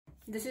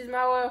This is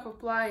my way of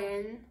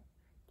applying.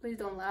 Please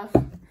don't laugh.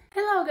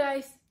 Hello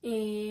guys,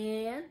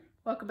 and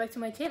welcome back to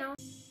my channel.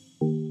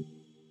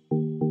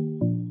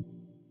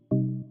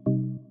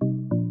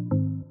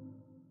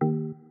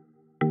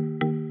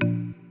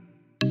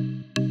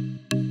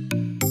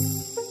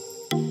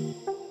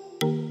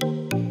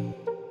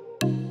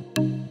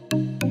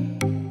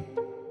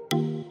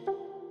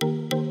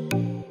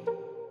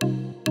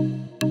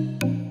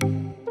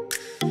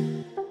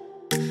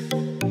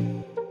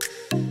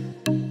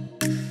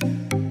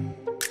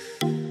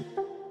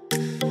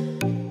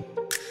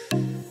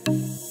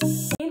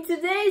 In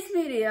today's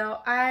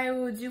video, I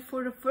will do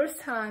for the first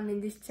time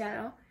in this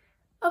channel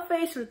a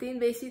face routine.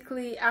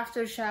 Basically,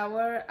 after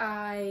shower,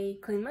 I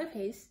clean my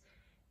face.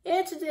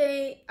 And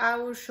today, I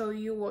will show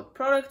you what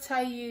products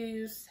I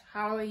use,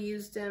 how I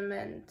use them,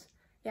 and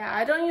yeah,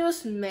 I don't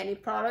use many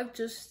products,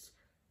 just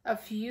a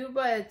few,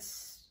 but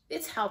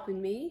it's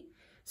helping me.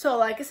 So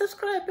like and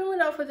subscribe, and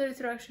without further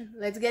introduction,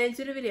 let's get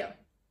into the video.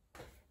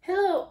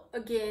 Hello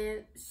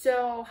again.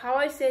 So how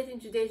I said in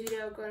today's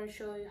video, I'm going to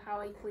show you how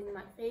I clean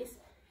my face.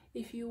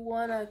 If you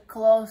want a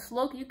close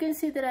look, you can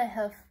see that I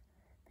have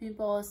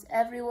pimples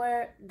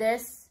everywhere.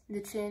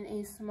 The chin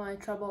is my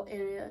trouble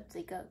area.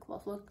 Take a close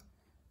look.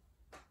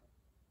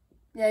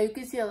 Yeah, you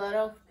can see a lot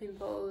of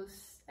pimples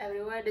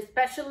everywhere,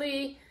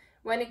 especially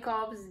when it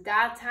comes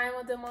that time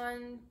of the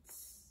month.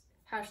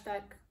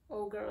 Hashtag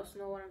all girls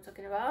know what I'm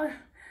talking about.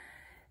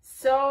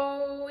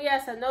 So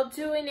yes, I'm not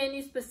doing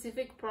any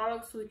specific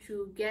products which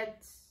will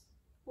get,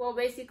 well,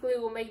 basically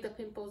will make the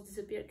pimples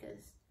disappear,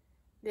 because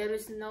there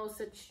is no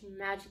such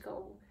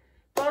magical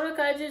product.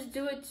 I just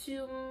do it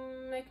to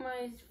make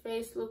my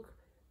face look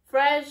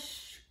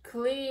fresh,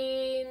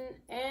 clean,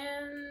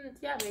 and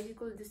yeah,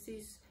 basically this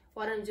is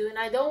what I'm doing.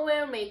 I don't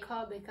wear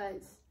makeup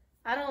because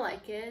I don't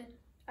like it.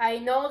 I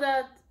know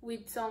that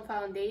with some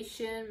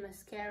foundation,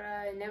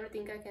 mascara, and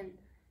everything, I can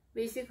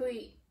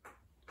basically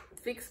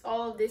fix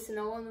all of this and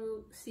no one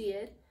will see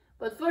it.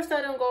 But first,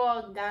 I don't go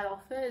out that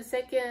often.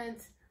 Second,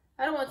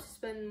 I don't want to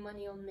spend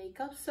money on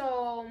makeup.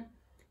 So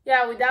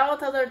yeah,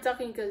 without other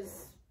talking,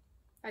 because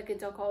I can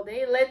talk all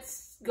day,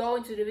 let's go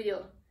into the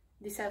video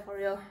this time for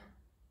real.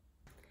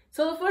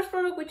 So the first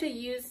product which I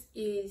use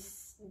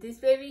is this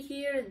baby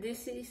here.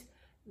 This is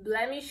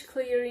Blemish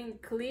Clearing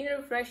Clean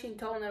Refreshing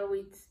Toner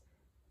with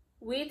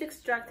wheat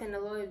extract and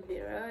aloe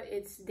vera.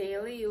 It's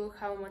daily. Look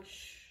how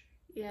much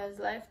it has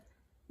left.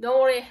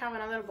 Don't worry, I have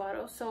another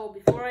bottle. So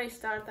before I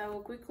start, I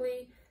will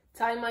quickly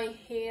tie my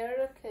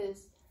hair,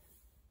 because,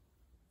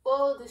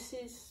 well, this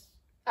is,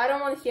 I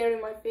don't want hair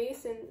in my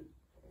face, and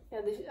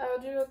yeah,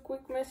 I'll do a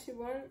quick messy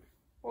one,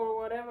 or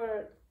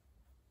whatever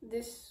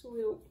this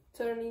will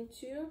turn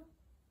into.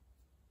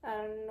 I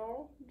don't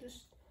know,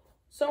 just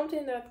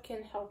something that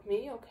can help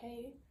me,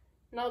 okay?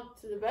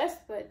 Not the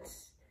best, but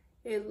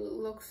it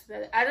looks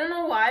better. I don't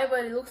know why,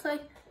 but it looks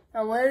like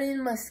I'm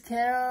wearing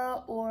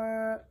mascara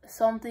or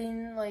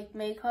something like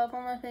makeup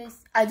on my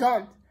face. I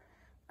don't.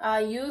 I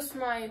use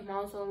my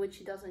mom's one, which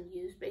she doesn't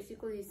use.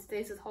 Basically, it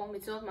stays at home.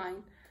 It's not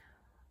mine.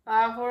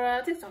 For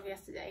a TikTok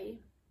yesterday,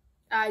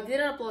 I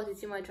didn't upload it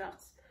to my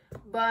drafts,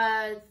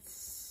 but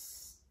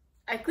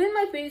I cleaned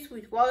my face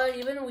with water,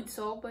 even with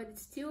soap, but it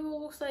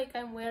still looks like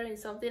I'm wearing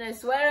something. I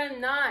swear I'm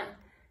not.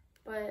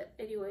 But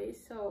anyway,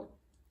 so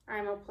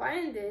I'm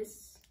applying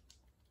this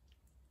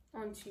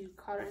onto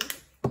cotton.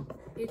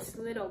 It's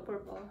little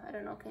purple. I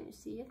don't know, can you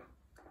see it?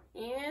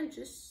 And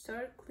just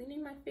start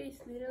cleaning my face,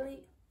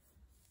 literally.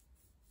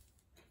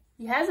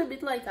 It has a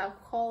bit like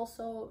alcohol,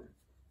 so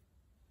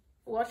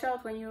watch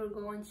out when you're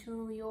going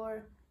to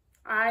your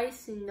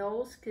eyes and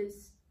nose,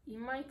 because you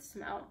might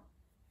smell.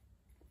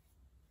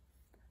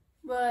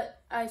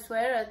 But I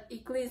swear that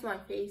it cleans my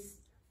face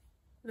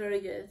very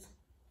good.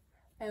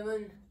 I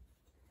won't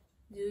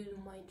do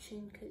my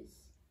chin because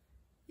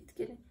it's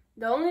getting...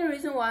 The only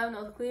reason why I'm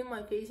not cleaning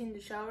my face in the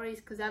shower is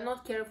because I'm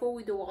not careful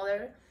with the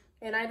water,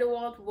 and I don't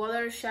want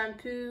water,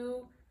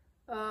 shampoo,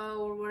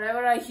 or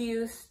whatever I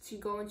use to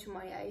go into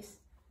my eyes,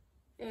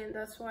 and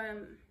that's why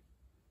I'm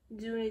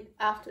doing it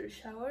after the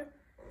shower.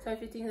 So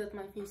if you think that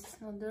my face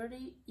is not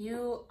dirty,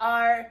 you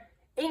are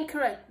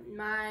incorrect.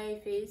 My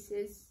face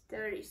is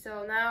dirty.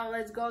 So now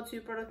let's go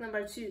to product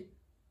number 2.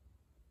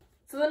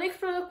 So the next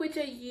product which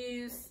I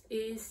use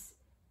is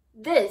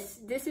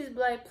this is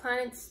by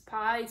Planet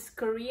Spa. It's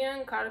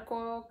Korean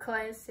charcoal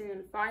cleanse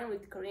and refine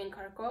with Korean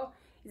charcoal.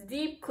 It's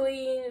deep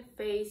clean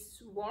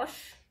face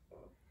wash.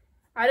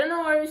 I don't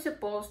know, are you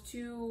supposed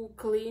to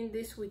clean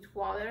this with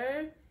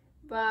water,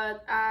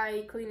 but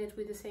I clean it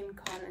with the same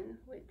cotton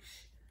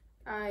which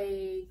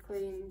I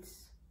cleaned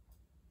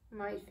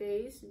my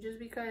face, just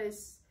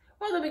because,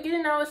 well, at the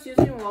beginning I was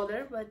using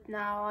water, but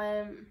now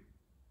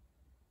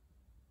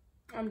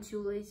I'm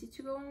too lazy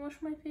to go and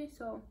wash my face,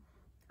 so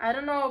I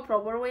don't know a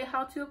proper way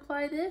how to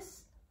apply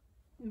this,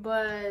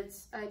 but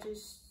I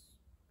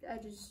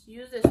just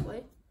use this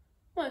way,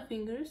 my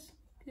fingers,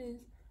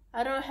 because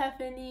I don't have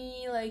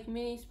any like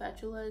mini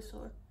spatulas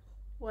or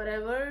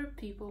whatever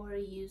people are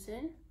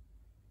using.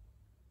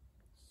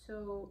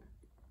 So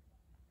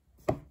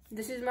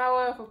this is my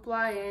way of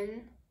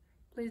applying.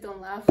 Please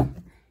don't laugh.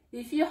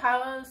 If you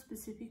have a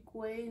specific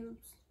way,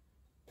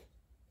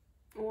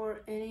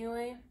 or any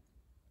way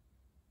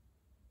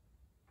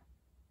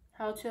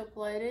how to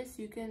apply this,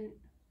 you can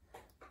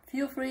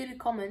feel free to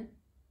comment.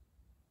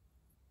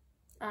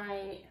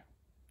 I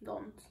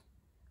don't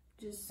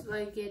just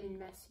like getting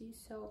messy,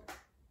 so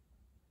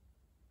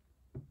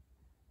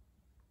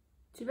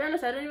to be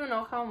honest, I don't even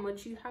know how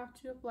much you have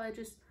to apply,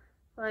 just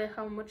like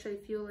how much I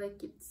feel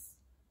like it's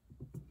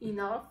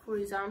enough. For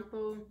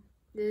example,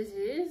 this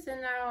is,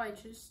 and now I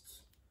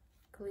just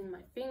clean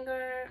my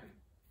finger.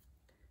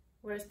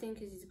 Worst thing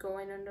is it's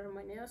going under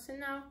my nails,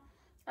 and now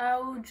I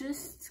will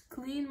just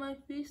clean my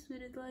face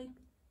with it, like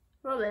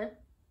roll it.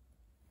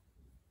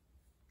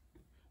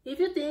 If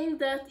you think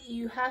that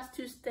you have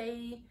to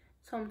stay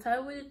some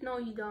time with it, no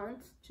you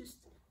don't. Just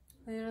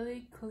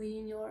literally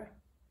clean your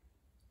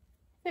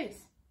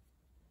face.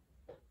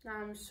 Now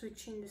I'm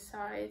switching the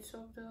sides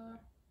of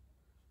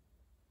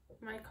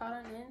my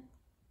cotton in.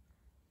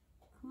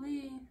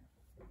 Clean.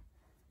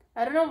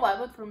 I don't know why,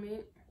 but for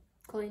me,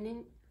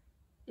 cleaning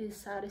is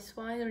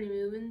satisfying.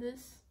 Removing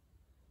this.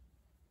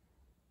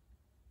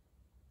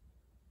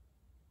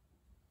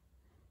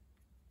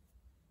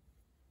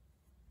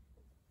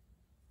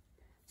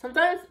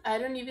 Sometimes I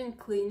don't even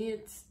clean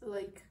it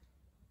like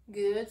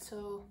good,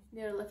 so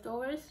they're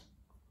leftovers.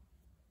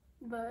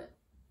 But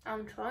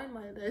I'm trying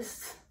my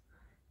best,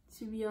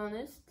 to be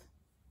honest.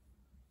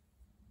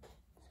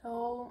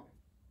 So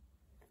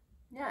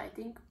yeah, I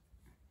think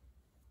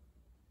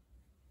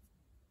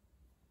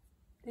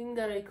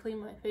that I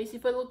clean my face.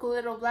 If I look a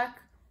little black,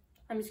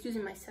 I'm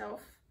excusing myself.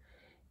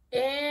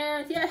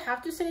 And yeah, I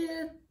have to say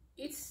that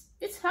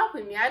it's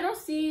helping me. I don't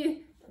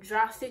see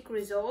drastic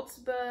results,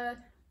 but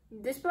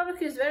this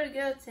product is very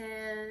good,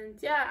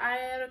 and yeah,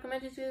 I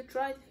recommend you to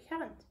try it if you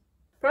haven't.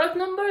 Product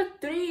number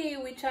 3,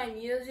 which I'm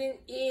using,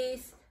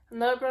 is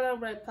another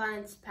product by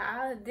Planet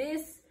Spa.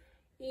 This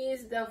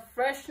is the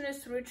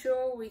Freshness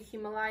Ritual with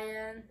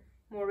Himalayan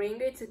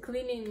Moringa. It's a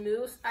cleaning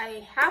mousse.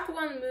 I had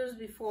one mousse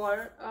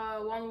before,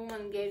 one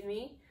woman gave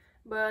me,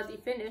 but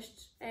it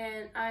finished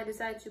and I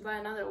decided to buy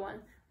another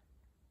one.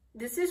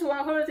 This is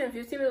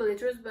 150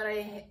 milliliters, but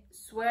I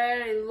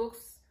swear it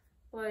looks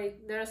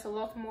like there's a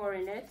lot more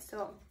in it,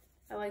 so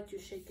I like to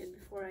shake it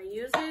before I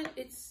use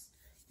it.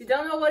 You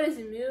don't know what is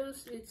a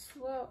mousse, it's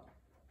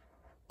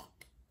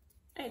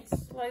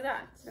like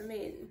that. I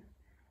mean,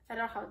 I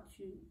don't know how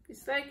to,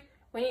 it's like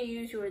when you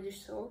use your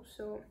dish soap,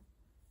 so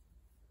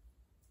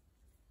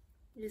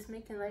just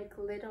making like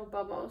little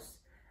bubbles.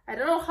 I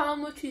don't know how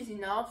much is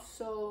enough,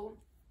 so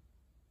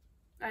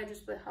I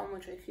just put how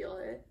much I feel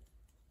it.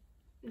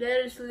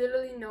 There is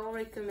literally no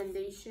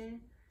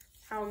recommendation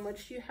how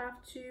much you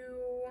have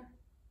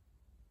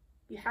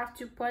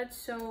to put,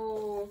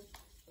 so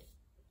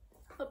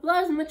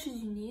apply as much as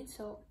you need.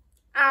 So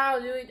I'll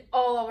do it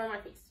all over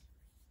my face.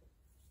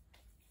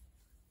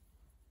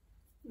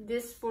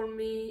 This for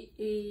me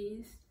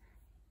is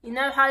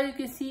enough. How you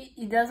can see,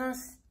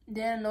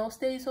 there are no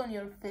stains on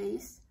your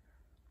face,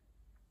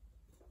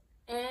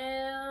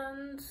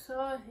 and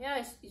so yeah,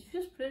 it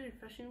feels pretty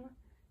refreshing.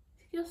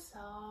 It feels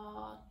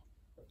soft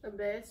a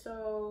bit,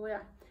 so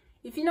yeah.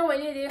 If you know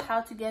any idea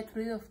how to get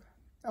rid of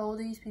all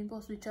these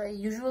pimples, which I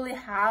usually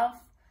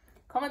have,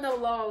 comment down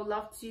below. I would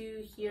love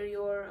to hear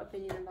your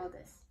opinion about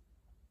this.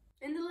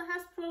 And the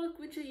last product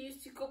which I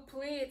use to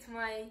complete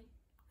my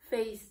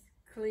face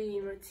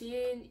cleaning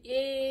routine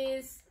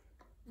is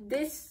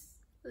this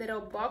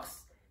little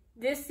box.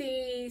 This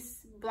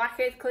is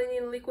Blackhead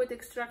Cleaning Liquid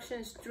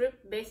Extraction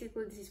Strip.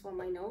 Basically, this is for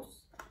my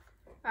nose.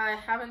 I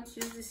haven't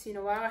used this in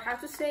a while. I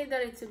have to say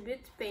that it's a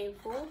bit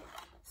painful.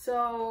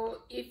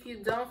 So if you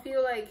don't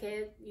feel like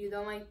it, you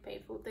don't like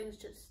painful things,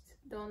 just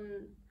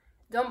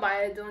don't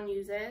buy it, don't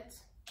use it.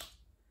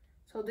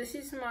 So this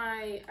is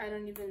my, I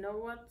don't even know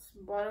what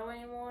bottle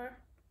anymore.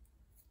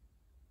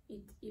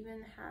 It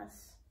even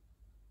has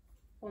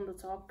on the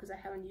top because I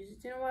haven't used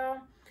it in a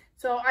while.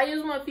 So I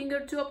use my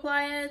finger to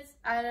apply it.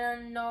 I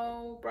don't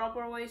know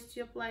proper ways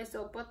to apply,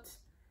 so put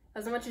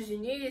as much as you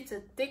need. It's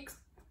a thick,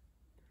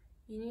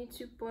 you need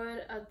to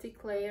put a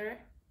thick layer.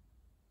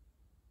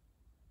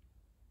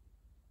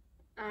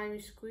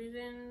 I'm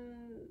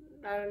squeezing,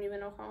 I don't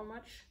even know how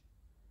much.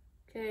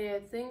 Okay, I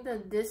think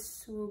that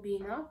this will be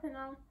enough, and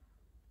now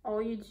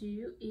all you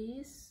do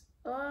is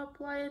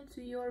apply it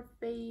to your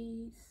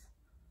face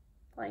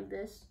like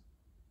this.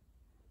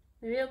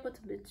 Maybe I put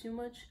a bit too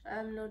much,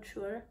 I'm not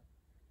sure.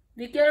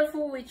 Be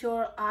careful with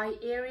your eye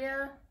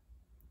area.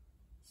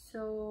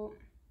 So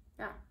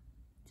yeah,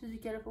 just be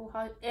careful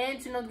how, and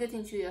to not get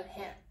into your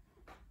hair.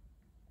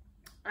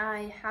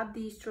 I had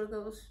these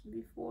struggles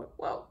before,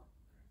 well,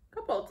 a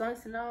couple of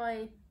times, and now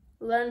I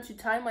learned to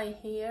tie my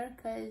hair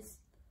because,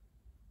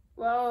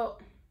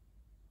 well,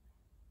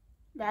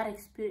 that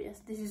experience,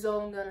 this is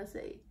all I'm gonna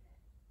say.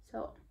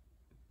 So,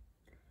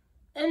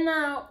 and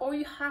now all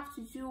you have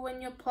to do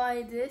when you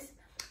apply this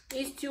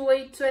is to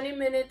wait 20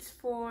 minutes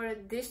for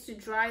this to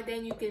dry.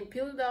 Then you can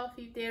peel it off.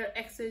 If there are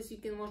excess, you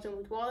can wash them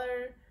with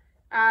water.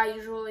 I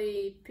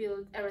usually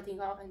peel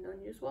everything off and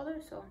don't use water,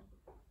 so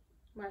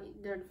my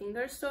dirty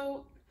fingers.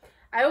 So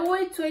I will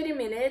wait 20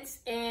 minutes,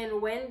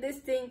 and when this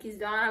thing is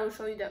done, I will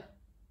show you the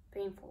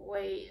painful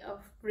way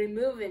of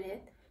removing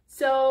it.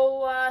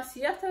 So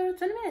see you after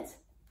 20 minutes.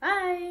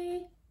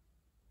 Bye!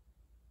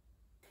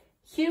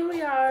 Here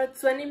we are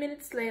 20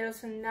 minutes later,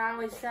 so now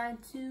it's time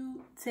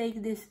to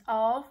take this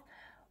off.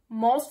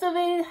 Most of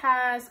it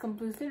has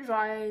completely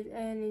dried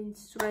and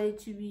it's ready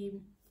to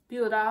be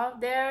peeled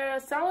off. There are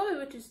some of it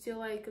which is still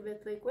like a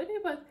bit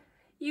liquidy, but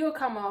it will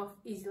come off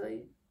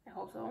easily. I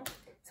hope so.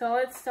 So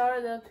let's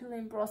start the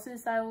peeling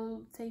process. I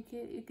will take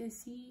it. You can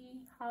see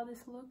how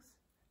this looks.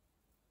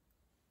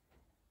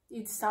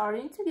 It's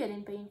starting to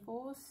get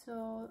painful,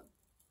 so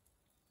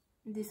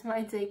this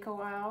might take a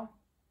while.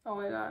 Oh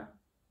my god.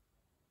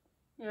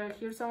 Yeah,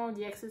 here's some of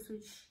the excess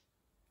which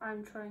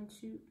I'm trying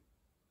to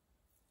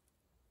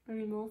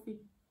remove. It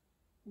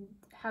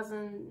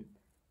hasn't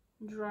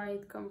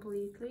dried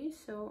completely,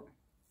 so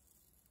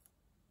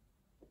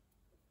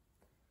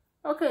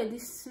okay,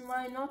 this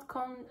might not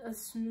come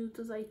as smooth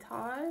as I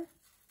thought.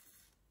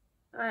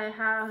 I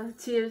have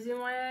tears in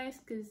my eyes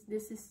because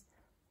this is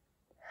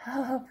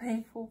hella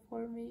painful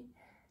for me.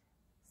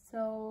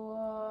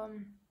 So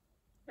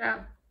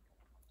yeah,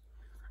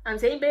 I'm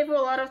saying painful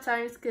a lot of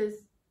times because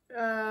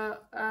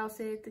I'll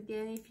say it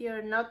again, if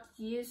you're not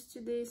used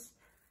to these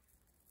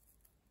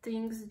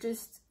things,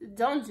 just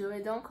don't do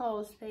it. Don't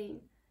cause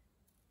pain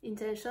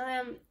intentionally.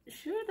 I'm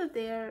sure that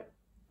there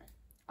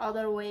are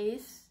other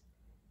ways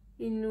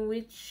in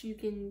which you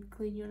can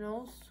clean your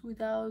nose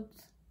without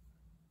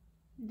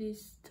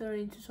this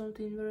turning into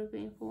something very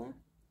painful.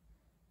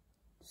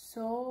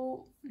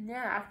 So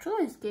yeah,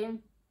 actually it's getting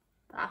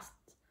fast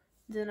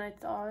than I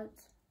thought.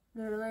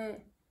 Literally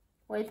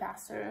way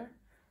faster.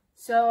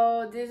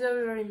 So these are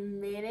the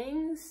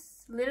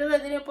remainings. Literally I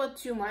didn't put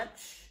too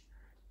much,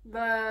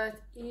 but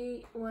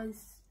it was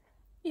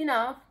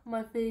enough.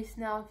 My face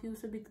now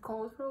feels a bit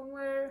cold from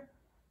where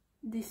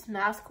this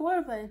mask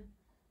were, but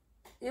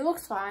it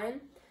looks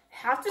fine.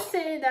 I have to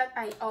say that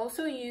I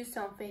also used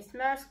some face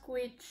mask,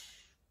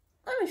 which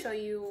let me show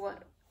you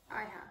what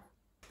I have.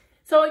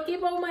 So I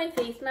keep all my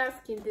face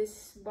mask in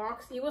this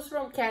box. It was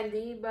from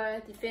Candy,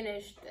 but it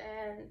finished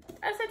and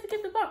I decided to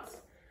keep the box.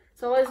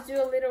 So let's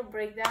do a little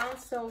breakdown.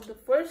 So the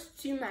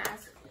first two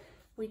masks,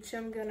 which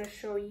I'm gonna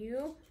show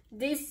you.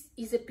 This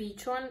is a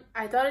peach one.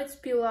 I thought it's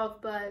peel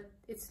off, but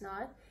it's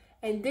not.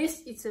 And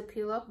this is a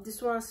peel off.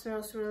 This one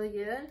smells really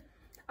good.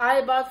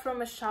 I bought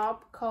from a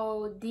shop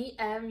called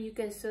DM. You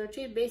can search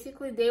it.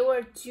 Basically, they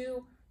were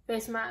two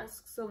face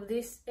masks of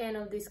this and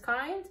of this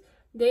kind.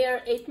 They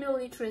are 8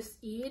 milliliters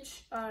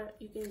each.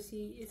 You can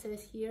see it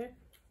says here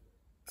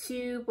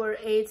 2 per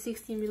 8,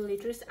 60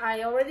 milliliters.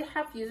 I already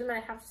have used them, and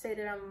I have to say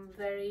that I'm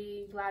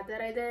very glad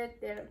that I did.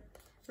 They're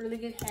really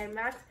good hair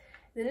masks.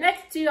 The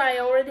next two I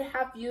already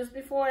have used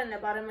before, and I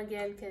bought them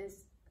again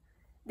because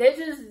they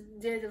just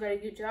did a very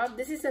good job.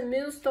 This is a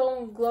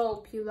Millstone Glow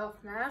Peel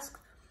Off Mask,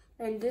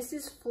 and this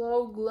is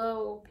Flow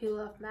Glow Peel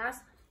Off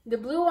Mask. The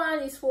blue one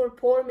is for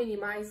pore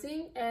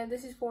minimizing, and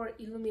this is for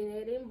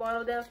illuminating.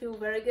 Both of them feel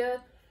very good,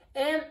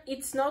 and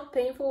it's not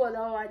painful at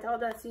all. I thought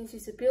that since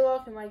it's a peel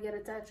off, it might get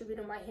attached a bit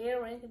of my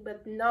hair or anything,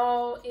 but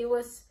no, it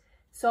was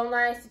so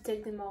nice to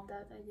take them off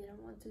that I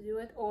didn't want to do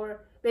it,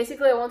 or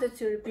basically I wanted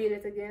to repeat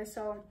it again.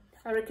 So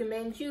I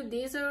recommend you.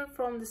 These are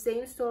from the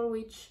same store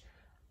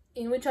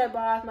in which I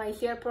bought my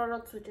hair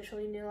products, which I showed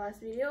you in the last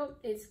video.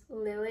 It's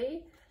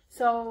Lily,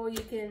 so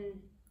you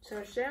can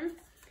search them.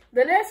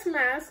 The next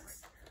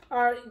masks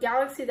are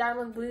Galaxy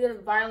Diamond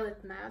Glitter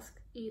Violet Mask.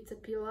 It's a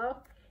peel off,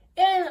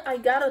 and I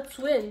got a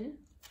twin,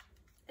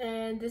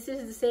 and this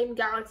is the same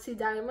Galaxy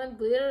Diamond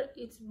Glitter.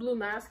 It's blue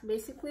mask.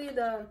 Basically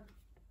the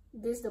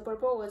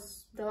purple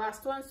was the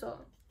last one, so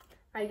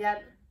I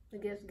guess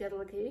get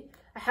lucky.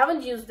 I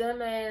haven't used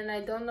them and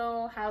I don't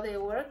know how they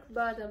work,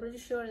 but I'm pretty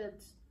sure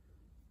that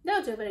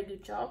they'll do a very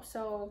good job,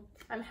 so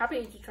I'm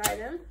happy to try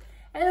them.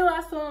 And the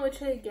last one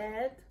which I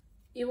get,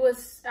 it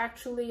was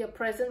actually a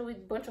present with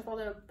a bunch of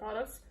other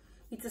products.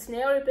 It's a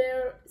Snail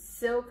Repair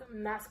Silk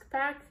Mask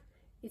Pack.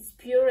 It's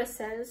pure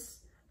essence.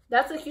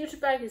 That's a huge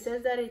pack. It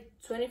says that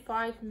it's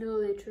 25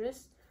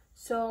 milliliters.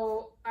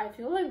 So I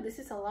feel like this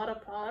is a lot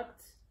of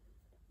products,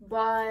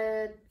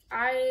 but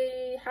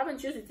I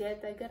haven't used it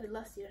yet. I got it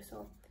last year,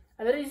 so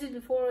I better use it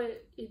before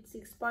its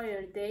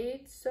expired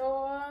date.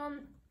 So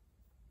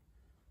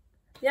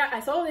yeah,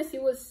 I saw this.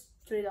 It was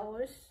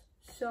 $3.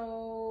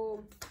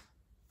 So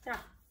yeah,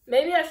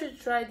 maybe I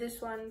should try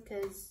this one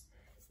because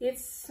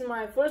it's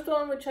my first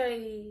one which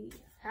I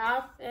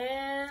have,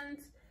 and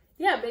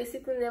yeah,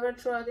 basically never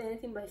tried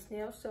anything by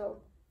Snail,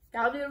 so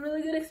that'll be a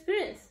really good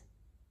experience.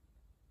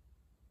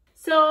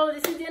 So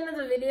this is the end of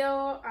the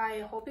video.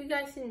 I hope you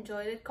guys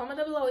enjoyed it. Comment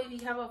down below if you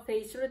have a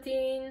face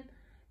routine.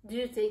 Do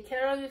you take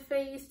care of your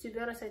face? To be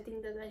honest, I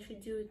think that I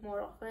should do it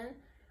more often,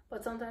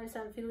 but sometimes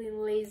I'm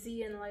feeling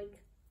lazy and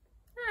like,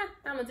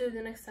 I'm gonna do it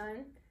the next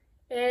time,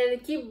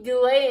 and keep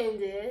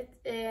delaying it.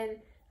 And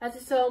as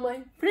you saw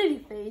my pretty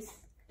face,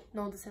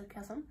 no, the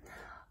sarcasm,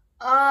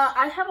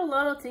 I have a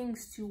lot of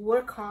things to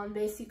work on,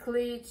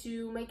 basically,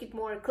 to make it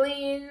more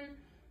clean,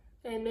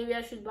 and maybe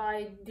I should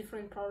buy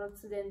different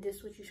products than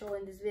this which you saw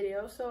in this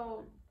video.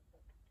 So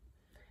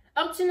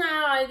up to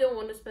now, I don't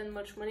want to spend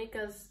much money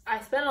because I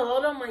spend a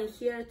lot on my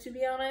hair, to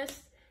be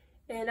honest,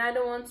 and I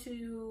don't want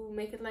to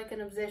make it like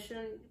an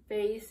obsession,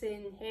 face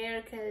and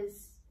hair,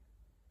 because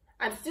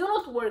I'm still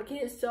not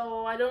working,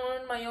 so I don't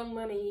earn my own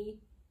money.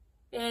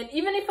 And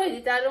even if I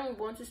did, I don't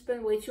want to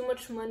spend way too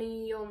much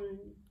money on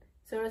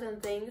certain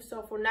things.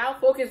 So for now,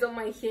 focus on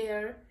my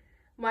hair.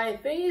 My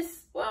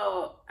face,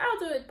 well, I'll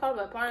do it part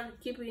by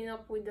part, keeping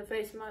up with the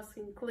face mask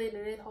and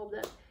cleaning it. Hope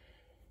that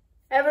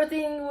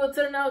everything will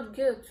turn out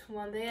good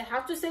one day. I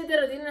have to say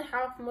that I didn't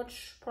have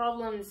much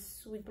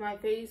problems with my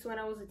face when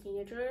I was a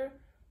teenager,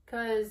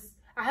 because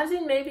I have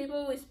seen many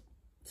people with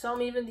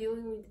some even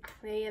dealing with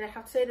acne, and I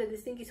have to say that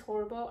this thing is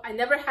horrible. I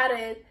never had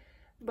it,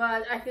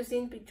 but I have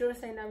seen pictures,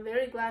 and I'm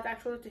very glad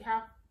actually to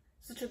have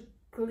such a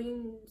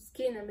clean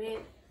skin. I mean,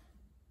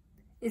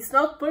 it's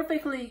not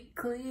perfectly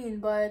clean,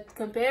 but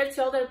compared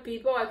to other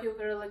people, I feel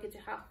very lucky to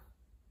have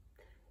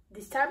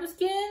this type of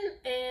skin.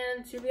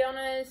 And to be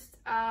honest,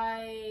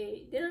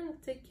 I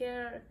didn't take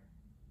care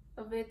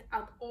of it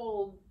at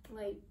all,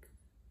 like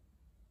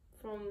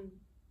from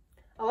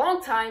a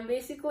long time.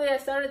 Basically, I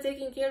started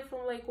taking care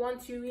from like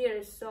 1-2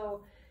 years,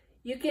 so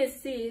you can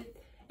see it.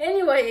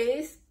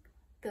 Anyways,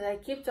 because I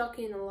keep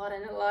talking a lot,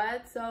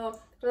 so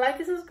like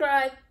and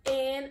subscribe,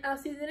 and I'll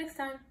see you next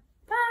time.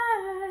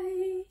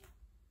 Bye.